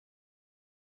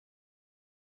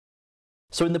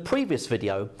So in the previous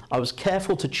video, I was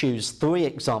careful to choose 3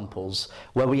 examples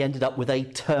where we ended up with a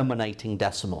terminating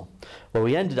decimal, where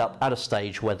we ended up at a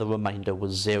stage where the remainder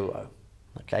was 0,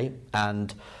 okay,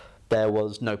 and there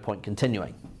was no point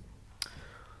continuing.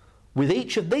 With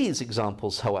each of these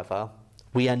examples, however,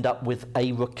 we end up with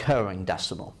a recurring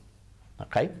decimal,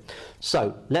 okay.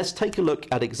 So let's take a look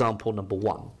at example number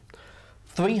 1.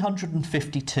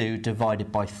 352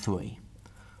 divided by 3.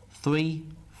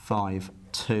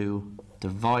 352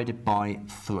 divided by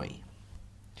 3.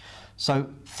 So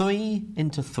 3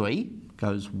 into 3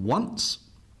 goes once.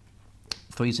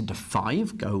 3's into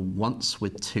 5 go once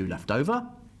with 2 left over.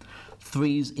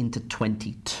 3's into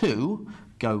 22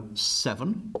 go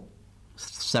 7.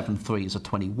 7 3's are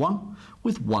 21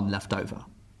 with 1 left over.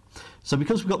 So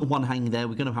because we've got the 1 hanging there,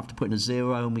 we're going to have to put in a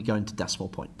 0 and we go into decimal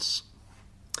points.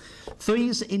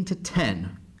 3's into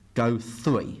 10 go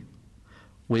 3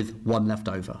 with 1 left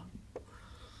over.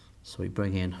 So we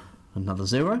bring in another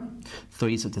 0.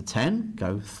 3's into 10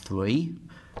 go 3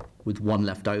 with 1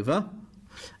 left over.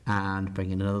 And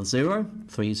bring in another 0.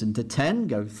 3's into 10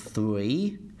 go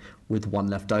 3 with 1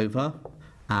 left over.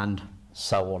 And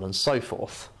so on and so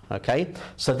forth. Okay,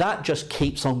 so that just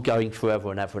keeps on going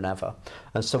forever and ever and ever.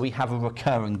 And so we have a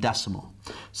recurring decimal.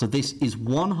 So this is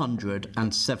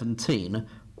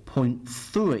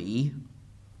 117.3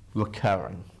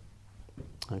 recurring.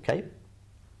 Okay.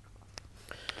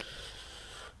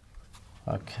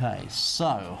 Okay,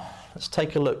 so let's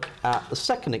take a look at the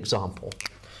second example.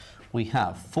 We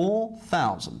have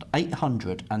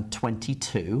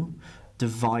 4,822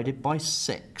 divided by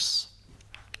 6.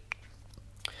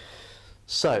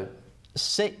 So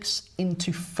 6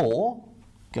 into 4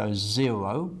 goes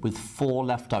 0 with 4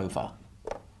 left over.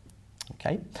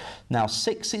 Okay, now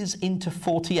 6 is into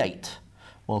 48.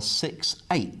 Well, 6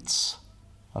 eighths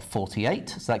of 48,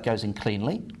 so that goes in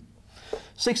cleanly.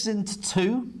 6 is into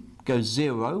 2 goes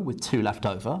 0 with 2 left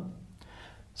over.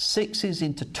 6 is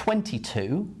into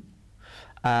 22,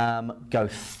 go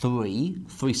 3.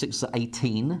 3 6s are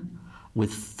 18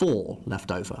 with 4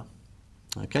 left over.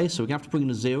 Okay, so we're going to have to bring in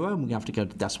a 0 and we're going to have to go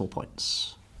to decimal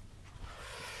points.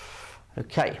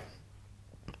 Okay,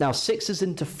 now 6 is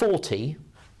into 40,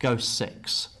 go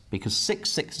 6, because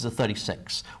 6 6s are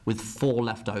 36 with 4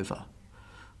 left over.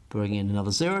 Bring in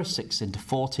another 0, 6 into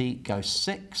 40, go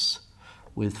 6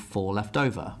 with 4 left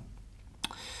over.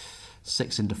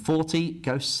 6 into 40,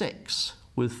 go 6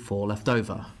 with 4 left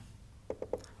over.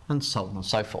 And so on and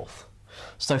so forth.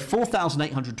 So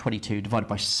 4,822 divided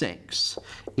by 6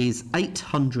 is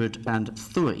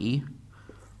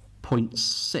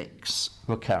 803.6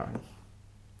 recurring.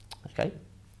 Okay?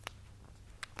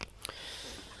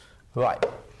 Right.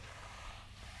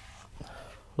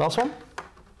 Last one.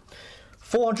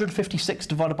 456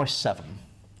 divided by 7.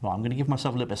 Right, I'm going to give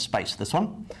myself a little bit of space for this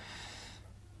one.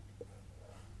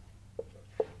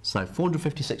 So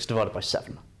 456 divided by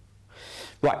 7.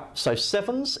 Right, so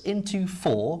 7's into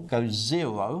 4 goes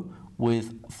 0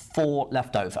 with 4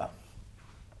 left over.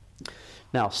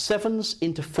 Now 7's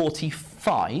into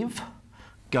 45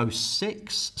 goes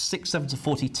 6. 6 7's are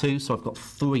 42, so I've got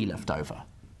 3 left over.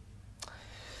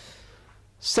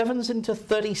 7's into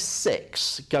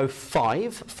 36 go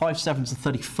 5. 5 7's are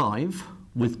 35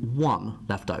 with 1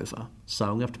 left over. So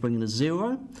I'm going to have to bring in a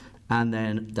 0 and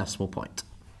then decimal point.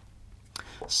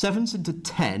 7's into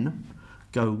 10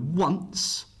 go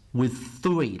once with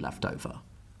 3 left over.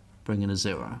 Bring in a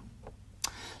 0.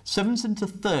 7's into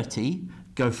 30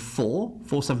 go 4.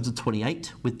 4 7's are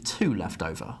 28 with 2 left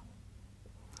over.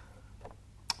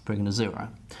 Bring in a 0.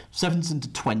 7's into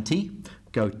 20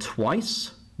 go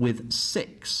twice with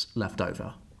 6 left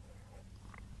over.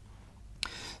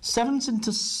 7's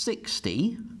into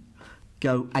 60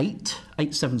 go 8.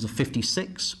 8 7's are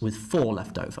 56 with 4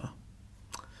 left over.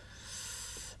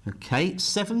 Okay,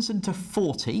 7's into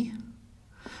 40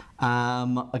 are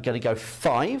going to go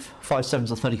 5. 5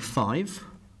 7's are 35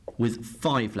 with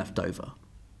 5 left over.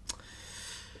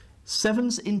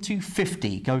 7's into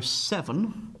 50 go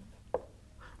 7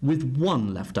 with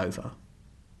 1 left over.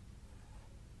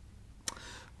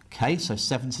 Okay, so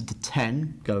 7's into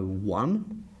 10 go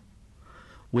 1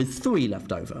 with 3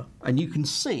 left over. And you can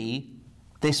see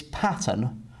this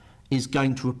pattern is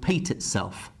going to repeat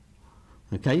itself.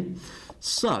 Okay,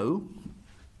 so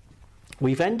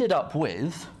we've ended up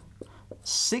with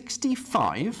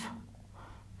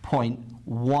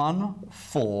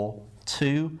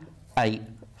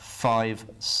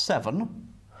 65.14287,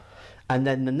 and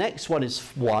then the next one is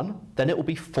 1, then it will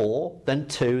be 4, then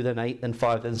 2, then 8, then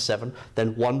 5, then 7,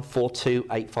 then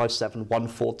 142,857,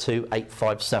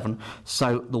 142,857.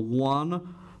 So the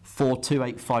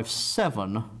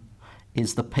 142,857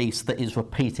 is the piece that is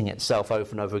repeating itself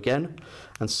over and over again.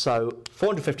 And so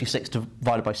 456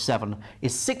 divided by 7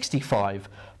 is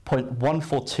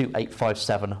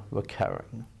 65.142857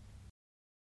 recurring.